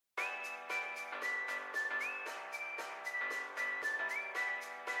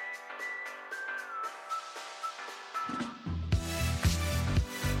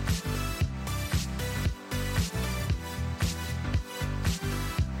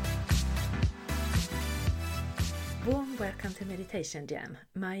Warm welcome to Meditation Jam.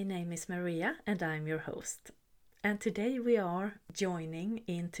 My name is Maria and I'm your host. And today we are joining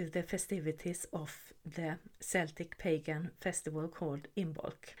into the festivities of the Celtic pagan festival called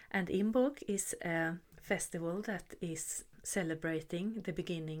Imbolc. And Imbolc is a festival that is celebrating the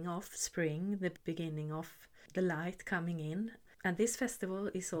beginning of spring, the beginning of the light coming in. And this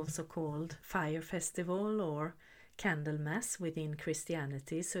festival is also called Fire Festival or Candlemas within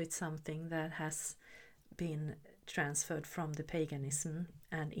Christianity. So it's something that has been transferred from the paganism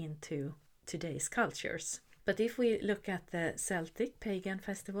and into today's cultures. But if we look at the Celtic pagan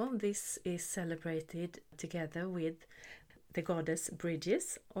festival, this is celebrated together with the goddess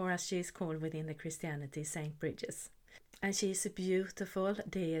Bridges, or as she is called within the Christianity, Saint Bridges. And she is a beautiful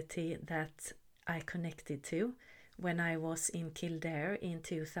deity that I connected to when I was in Kildare in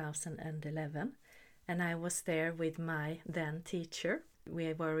 2011. And I was there with my then teacher.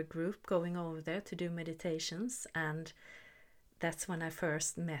 We were a group going over there to do meditations, and that's when I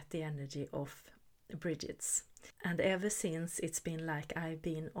first met the energy of Bridget's. And ever since it's been like I've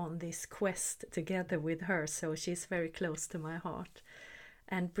been on this quest together with her, so she's very close to my heart.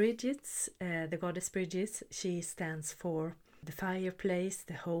 And Bridget's, the goddess Bridget's, she stands for the fireplace,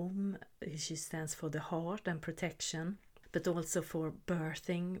 the home, she stands for the heart and protection, but also for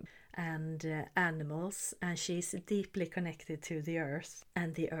birthing and animals, and she's deeply connected to the earth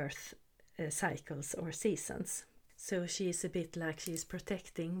and the earth cycles or seasons. So she's a bit like she's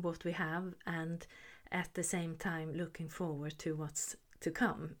protecting what we have and at the same time looking forward to what's to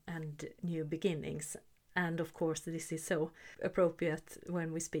come and new beginnings. And of course this is so appropriate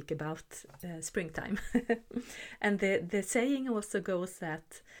when we speak about springtime. And the saying also goes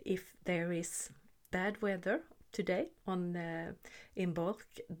that if there is bad weather today on Imbolc,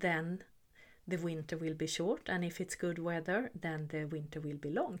 then the winter will be short, and if it's good weather, then the winter will be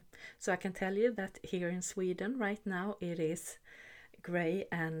long. So I can tell you that here in Sweden right now it is grey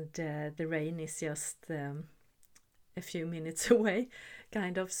and the rain is just a few minutes away,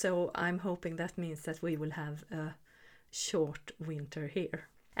 kind of. So I'm hoping that means that we will have a short winter here.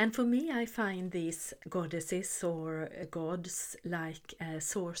 And for me, I find these goddesses or gods like a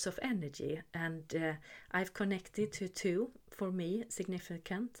source of energy. And I've connected to two, for me,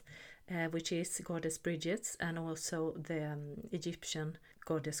 significant, which is goddess Bridget's and also the Egyptian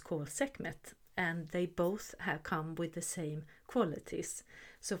goddess called Sekhmet. And they both have come with the same qualities.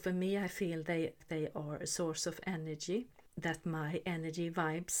 So for me, I feel they are a source of energy that my energy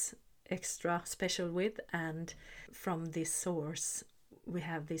vibes extra special with. And from this source, we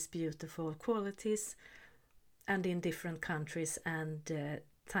have these beautiful qualities, and in different countries and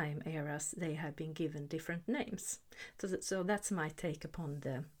time eras they have been given different names. So that's my take upon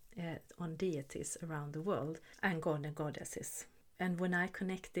the on deities around the world and god and goddesses. And when I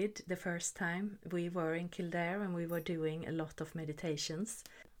connected the first time, we were in Kildare and we were doing a lot of meditations,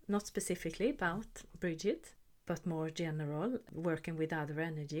 not specifically about Bridget, but more general, working with other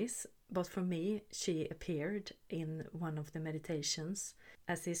energies. But for me, she appeared in one of the meditations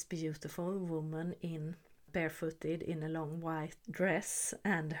as this beautiful woman barefooted in a long white dress,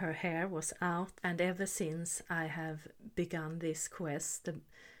 and her hair was out. And ever since I have begun this quest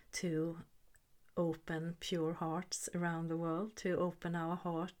to open pure hearts around the world, to open our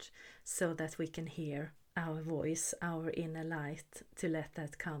heart so that we can hear our voice, our inner light, to let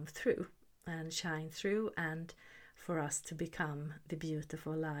that come through and shine through, and for us to become the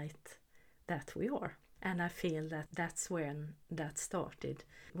beautiful light that we are. And I feel that that's when that started,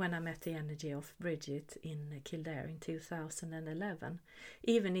 when I met the energy of Bridget in Kildare in 2011,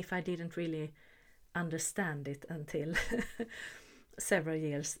 even if I didn't really understand it until several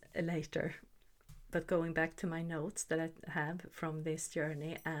years later. But going back to my notes that I have from this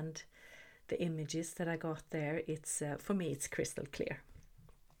journey and the images that I got there, it's for me it's crystal clear.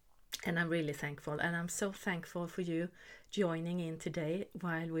 And I'm really thankful, and I'm so thankful for you joining in today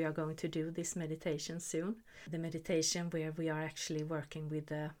while we are going to do this meditation soon. The meditation where we are actually working with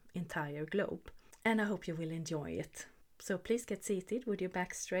the entire globe. And I hope you will enjoy it. So please get seated with your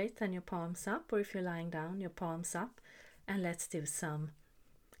back straight and your palms up, or if you're lying down, your palms up. And let's do some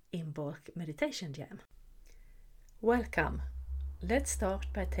Imbolc meditation jam. Welcome. Let's start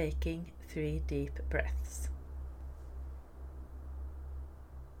by taking 3 deep breaths.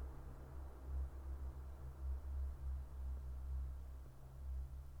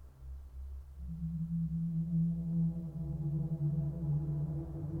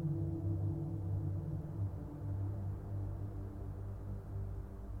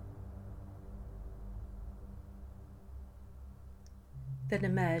 Then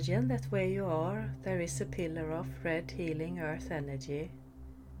imagine that where you are, there is a pillar of red healing earth energy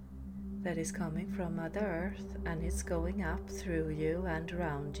that is coming from Mother Earth, and it's going up through you and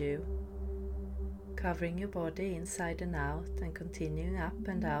around you, covering your body inside and out and continuing up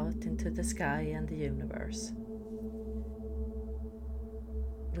and out into the sky and the universe.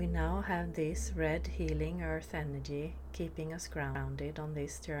 We now have this red healing earth energy keeping us grounded on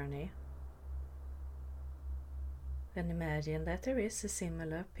this journey. Then imagine that there is a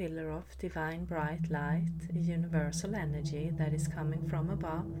similar pillar of divine bright light, a universal energy that is coming from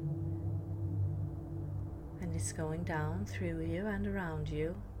above, and it's going down through you and around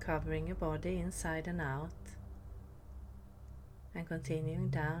you, covering your body inside and out, and continuing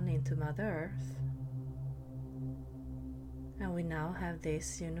down into Mother Earth. And we now have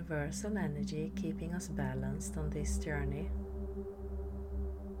this universal energy keeping us balanced on this journey.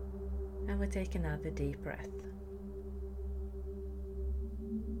 And we take another deep breath.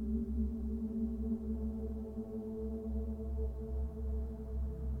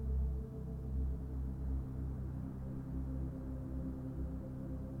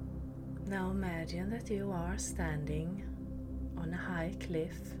 Now imagine that you are standing on a high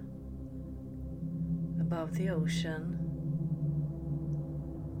cliff above the ocean,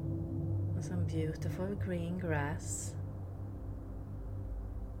 on some beautiful green grass,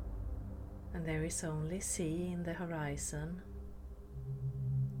 and there is only sea in the horizon.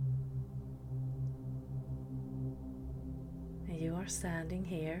 And you are standing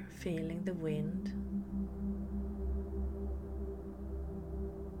here feeling the wind,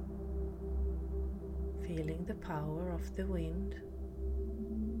 feeling the power of the wind,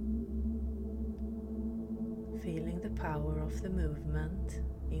 feeling the power of the movement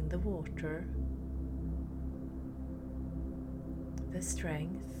in the water, the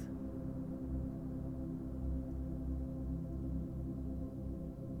strength,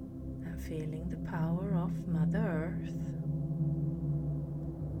 and feeling the power of Mother Earth,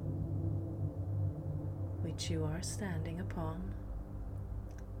 which you are standing upon,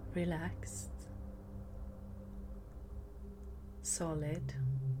 relaxed, solid,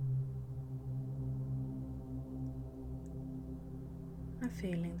 and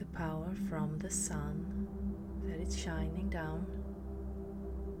feeling the power from the sun that is shining down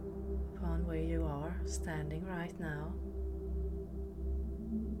upon where you are standing right now.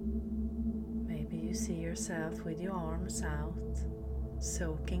 Maybe you see yourself with your arms out,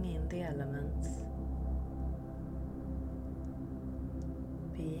 soaking in the elements,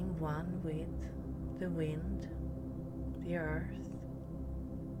 being one with the wind, the earth,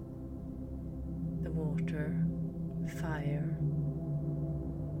 the water, fire.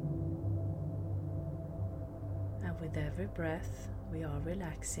 And with every breath we are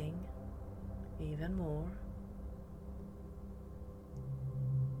relaxing even more.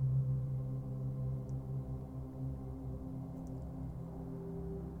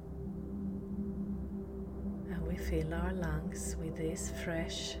 And we fill our lungs with this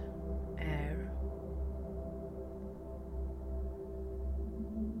fresh air.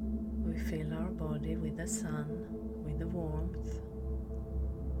 We fill our body with the sun, with the warmth.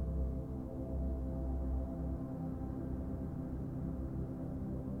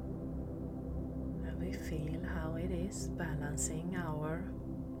 And we feel how it is balancing our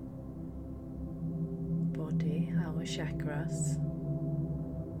body, our chakras,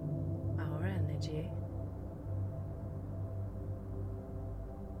 our energy.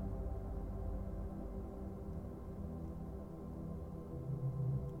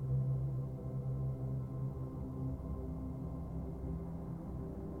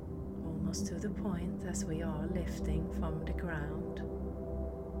 Almost to the point as we are lifting from the ground.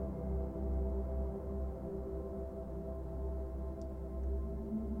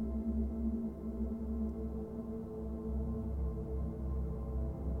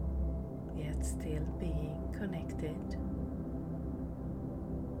 Yet still being connected.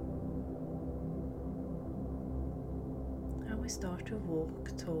 And we start to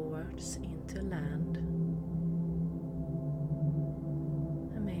walk towards into land.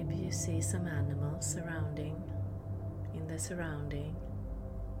 You see some animals surrounding, in the surrounding,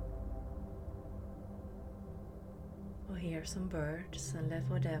 or hear some birds, and let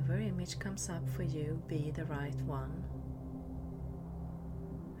whatever image comes up for you be the right one.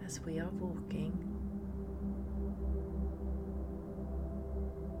 As we are walking,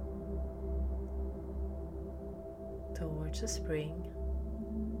 towards a spring,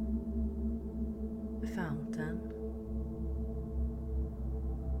 a fountain,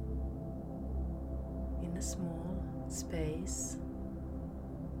 in a small space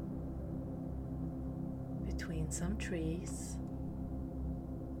between some trees,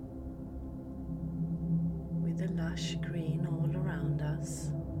 lush green all around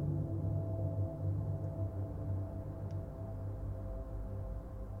us.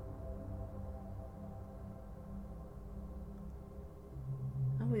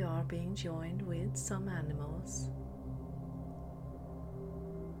 And we are being joined with some animals,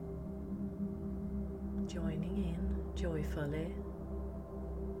 joining in joyfully,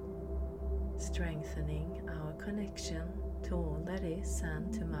 strengthening our connection to all that is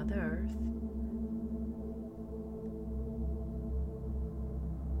and to Mother Earth.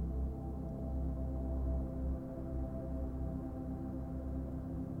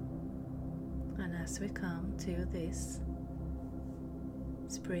 And as we come to this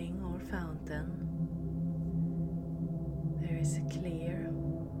spring or fountain, there is a clear,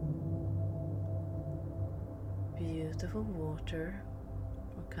 beautiful water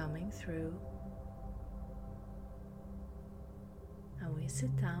coming through, and we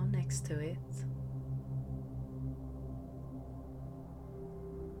sit down next to it.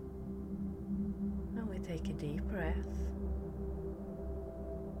 And we take a deep breath.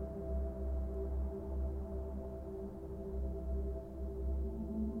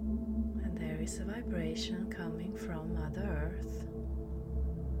 And there is a vibration coming from Mother Earth.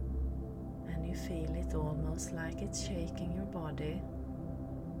 And you feel it almost like it's shaking your body.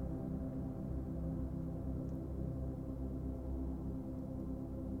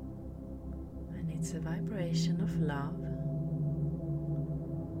 It's a vibration of love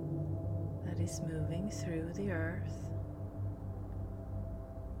that is moving through the earth,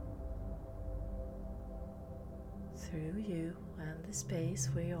 through you and the space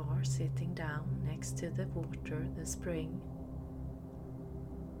where you are sitting down next to the water, the spring.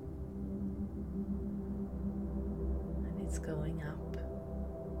 And it's going up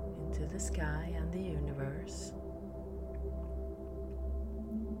into the sky and the universe.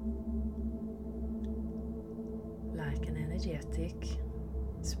 Like an energetic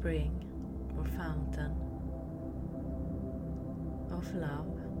spring or fountain of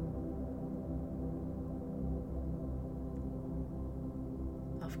love.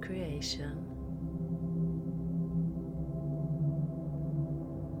 Of creation.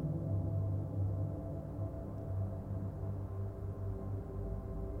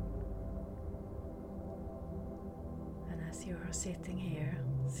 And as you are sitting here,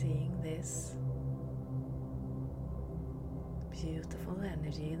 seeing this beautiful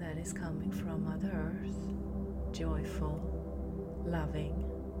energy that is coming from Mother Earth, joyful, loving,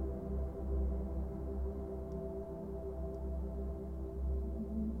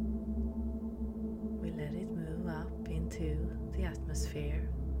 we let it move up into the atmosphere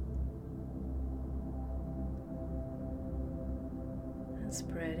and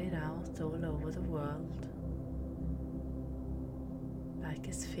spread it out all over the world like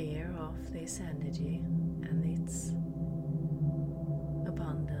a sphere of this energy and its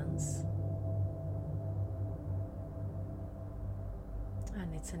abundance.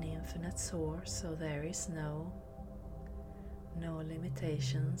 And it's an infinite source, so there is no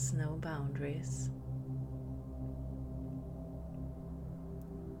limitations, no boundaries.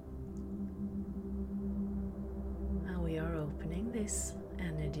 And we are opening this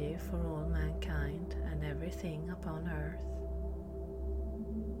energy for all mankind and everything upon earth.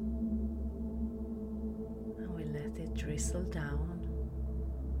 And we let it drizzle down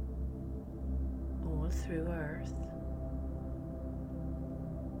all through earth.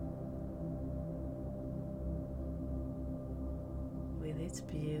 With its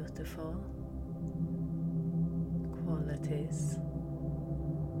beautiful qualities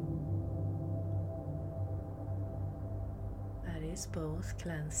that is both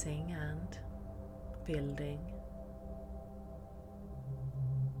cleansing and building.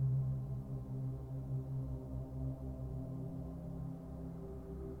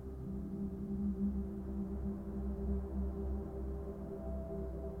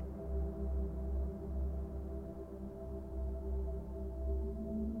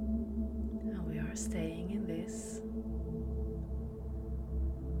 Staying in this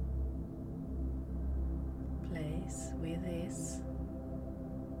place with this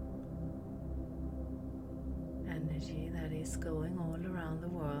energy that is going all around the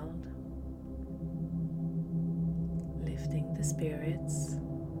world, lifting the spirits,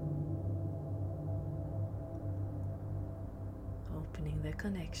 opening the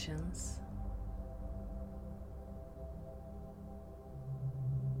connections,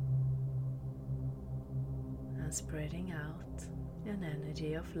 spreading out an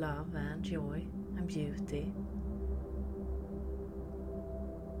energy of love and joy and beauty,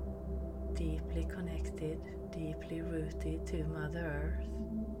 deeply connected, deeply rooted to Mother Earth.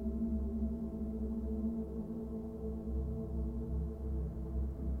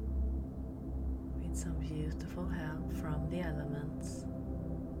 with some beautiful help from the elements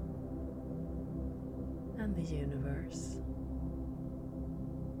and the universe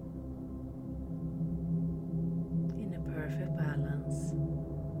in a perfect balance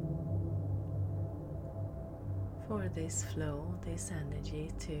for this flow, this energy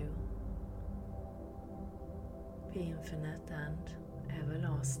to be infinite and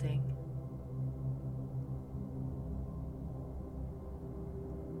everlasting.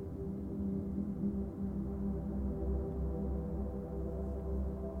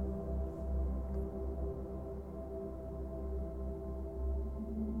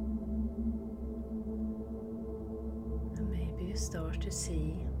 And maybe you start to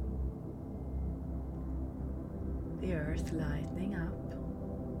see the earth lighting up.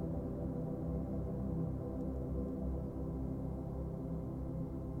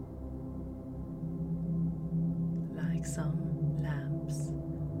 Like some lamps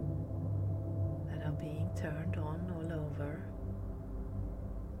that are being turned on all over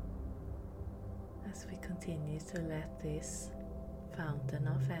as we continue to let this fountain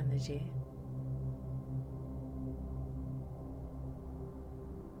of energy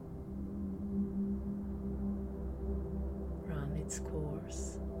run its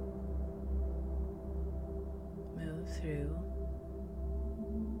course, move through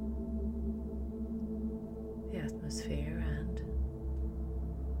the atmosphere and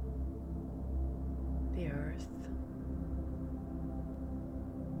the earth.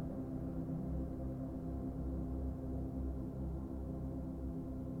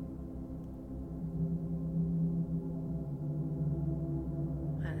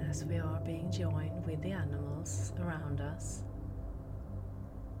 And as we are being joined with the animals around us,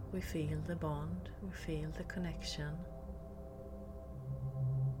 we feel the bond, we feel the connection.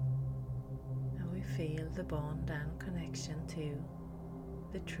 Feel the bond and connection to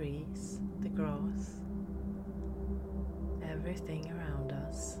the trees, the grass, everything around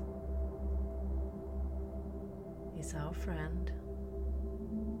us is our friend,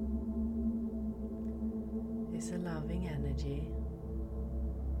 is a loving energy.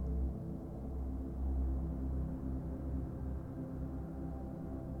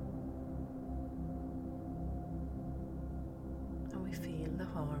 We feel the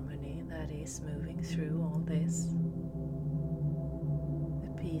harmony that is moving through all this,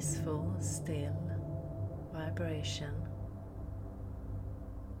 the peaceful, still vibration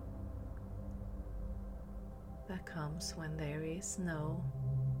that comes when there is no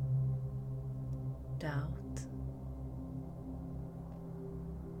doubt,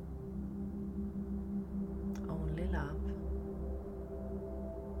 only love.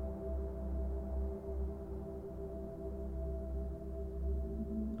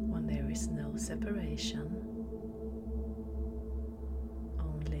 There is no separation,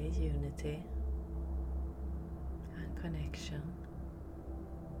 only unity and connection.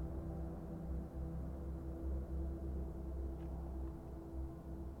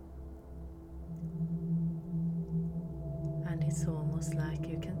 And it's almost like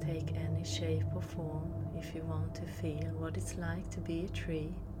you can take any shape or form if you want to feel what it's like to be a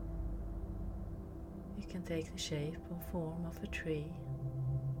tree. You can take the shape or form of a tree.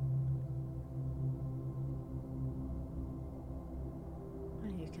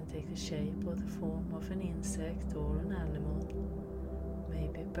 Take the shape or the form of an insect or an animal,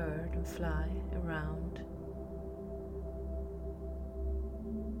 maybe a bird, and fly around.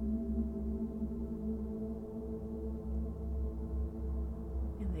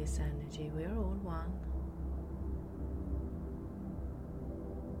 In this energy, we are all one.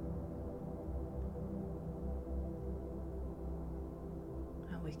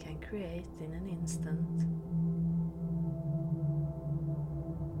 And we can create in an instant.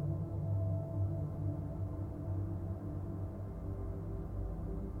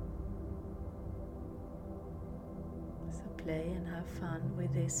 Play and have fun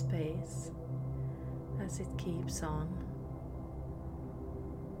with this space as it keeps on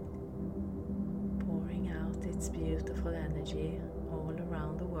pouring out its beautiful energy all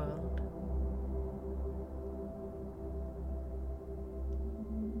around the world.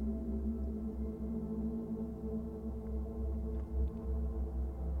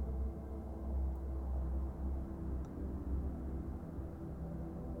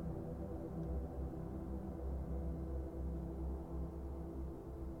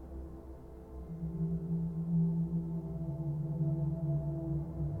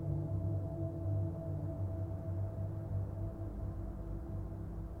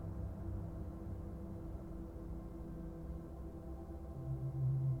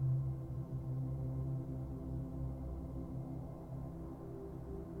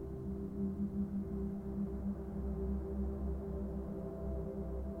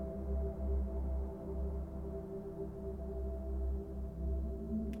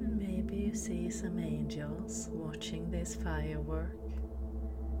 you see some angels watching this firework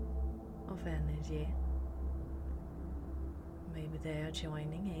of energy. Maybe they are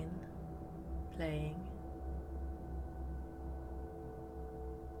joining in, playing.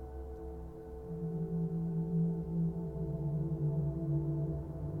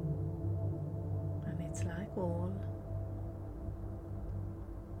 And it's like all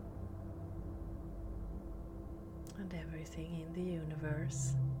and everything in the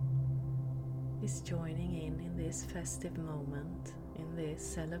universe is joining in this festive moment, in this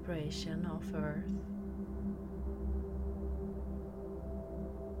celebration of Earth.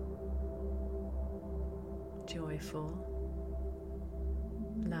 Joyful,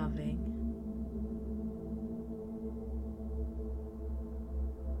 loving,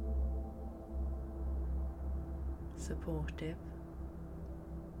 supportive,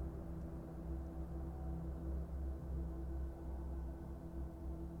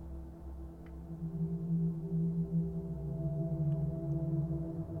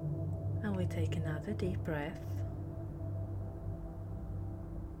 and we take another deep breath.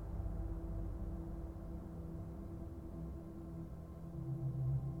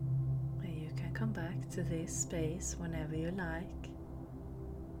 Come back to this space whenever you like,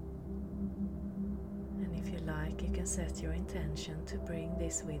 and if you like, you can set your intention to bring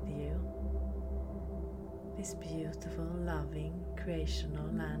this with you, this beautiful, loving, creational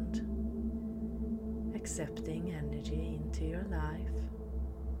and accepting energy into your life,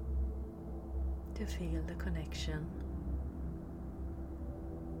 to feel the connection,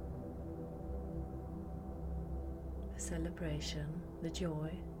 the celebration, the joy,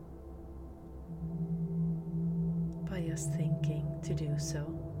 by just thinking to do so.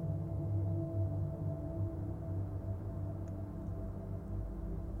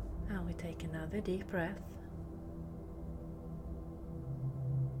 And we take another deep breath.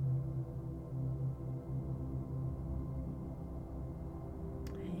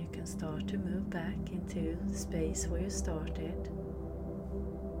 And you can start to move back into the space where you started.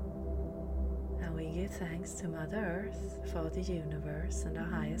 And we give thanks to Mother Earth, Father Universe and our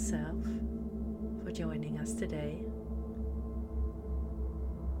higher self for joining us today.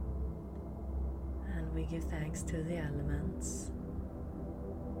 And we give thanks to the elements.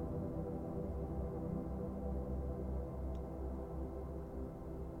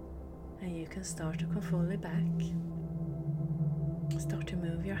 And you can start to come fully back. Start to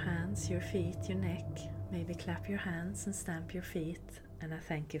move your hands, your feet, your neck. Maybe clap your hands and stamp your feet. And I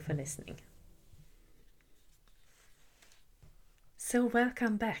thank you for listening. So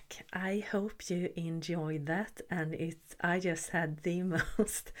welcome back. I hope you enjoyed that, and I just had the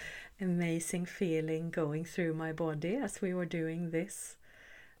most amazing feeling going through my body as we were doing this,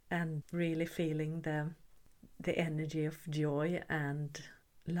 and really feeling the energy of joy and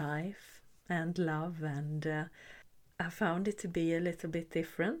life and love, and I found it to be a little bit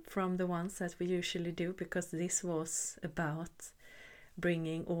different from the ones that we usually do, because this was about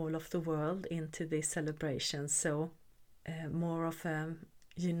bringing all of the world into this celebration. So more of a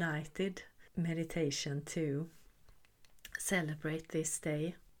united meditation to celebrate this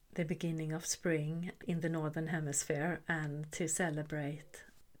day, the beginning of spring in the Northern Hemisphere, and to celebrate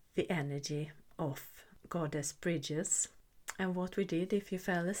the energy of Goddess Bridges. And what we did, if you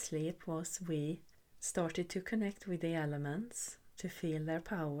fell asleep, was we started to connect with the elements, to feel their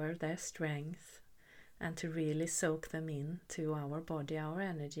power, their strength, and to really soak them into our body, our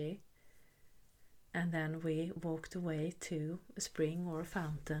energy. And then we walked away to a spring or a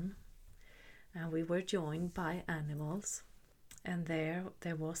fountain, and we were joined by animals, and there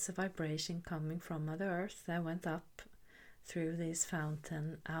was a vibration coming from Mother Earth that went up through this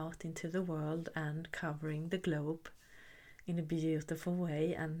fountain out into the world and covering the globe in a beautiful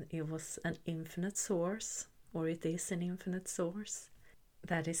way. And it was an infinite source, or it is an infinite source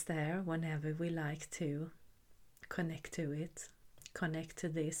that is there whenever we like to connect to it, connect to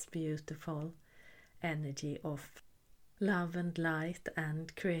this beautiful energy of love and light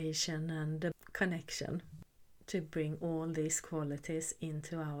and creation and connection, to bring all these qualities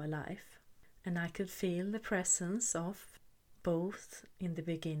into our life. And I could feel the presence of both in the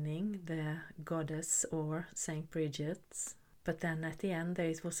beginning, the goddess or Saint Bridget's, but then at the end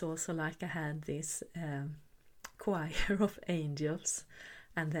it was also like I had this choir of angels,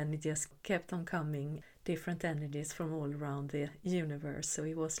 and then it just kept on coming, different energies from all around the universe. So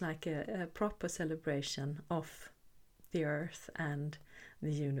it was like a proper celebration of the earth and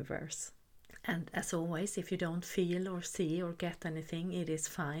the universe. And as always, if you don't feel or see or get anything, it is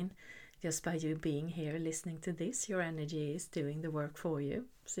fine. Just by you being here listening to this, your energy is doing the work for you.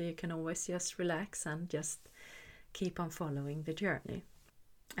 So you can always just relax and just keep on following the journey.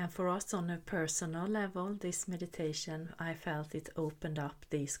 And for us on a personal level, this meditation, I felt it opened up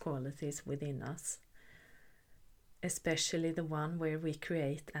these qualities within us, especially the one where we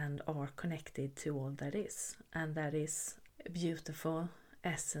create and are connected to all that is. And that is a beautiful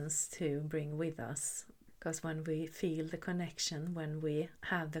essence to bring with us, because when we feel the connection, when we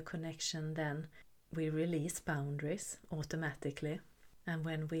have the connection, then we release boundaries automatically. And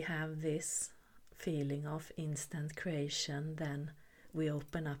when we have this feeling of instant creation, then we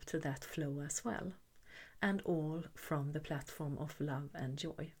open up to that flow as well, and all from the platform of love and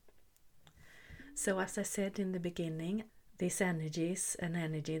joy. So as I said in the beginning, this energy is an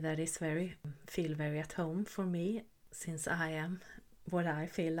energy that is feel very at home for me, since I am what I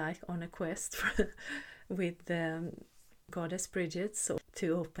feel like on a quest with Goddess Bridget, so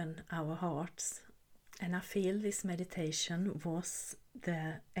to open our hearts. And I feel this meditation was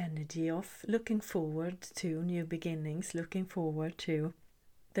the energy of looking forward to new beginnings, looking forward to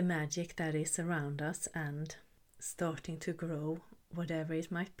the magic that is around us and starting to grow, whatever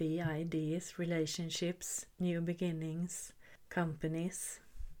it might be, ideas, relationships, new beginnings, companies,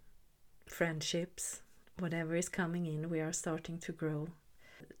 friendships, whatever is coming in, we are starting to grow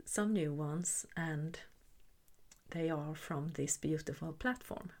some new ones, and they are from this beautiful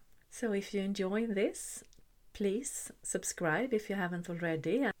platform. So if you enjoy this, please subscribe if you haven't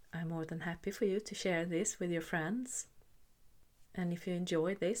already. I'm more than happy for you to share this with your friends. And if you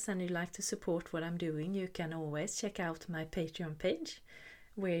enjoy this and you'd like to support what I'm doing, you can always check out my Patreon page,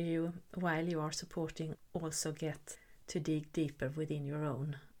 where you, while you are supporting, also get to dig deeper within your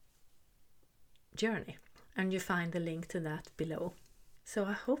own journey. And you find the link to that below. So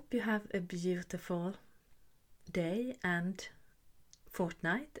I hope you have a beautiful day and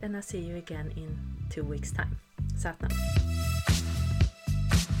fortnight, and I'll see you again in 2 weeks' time. Satnam.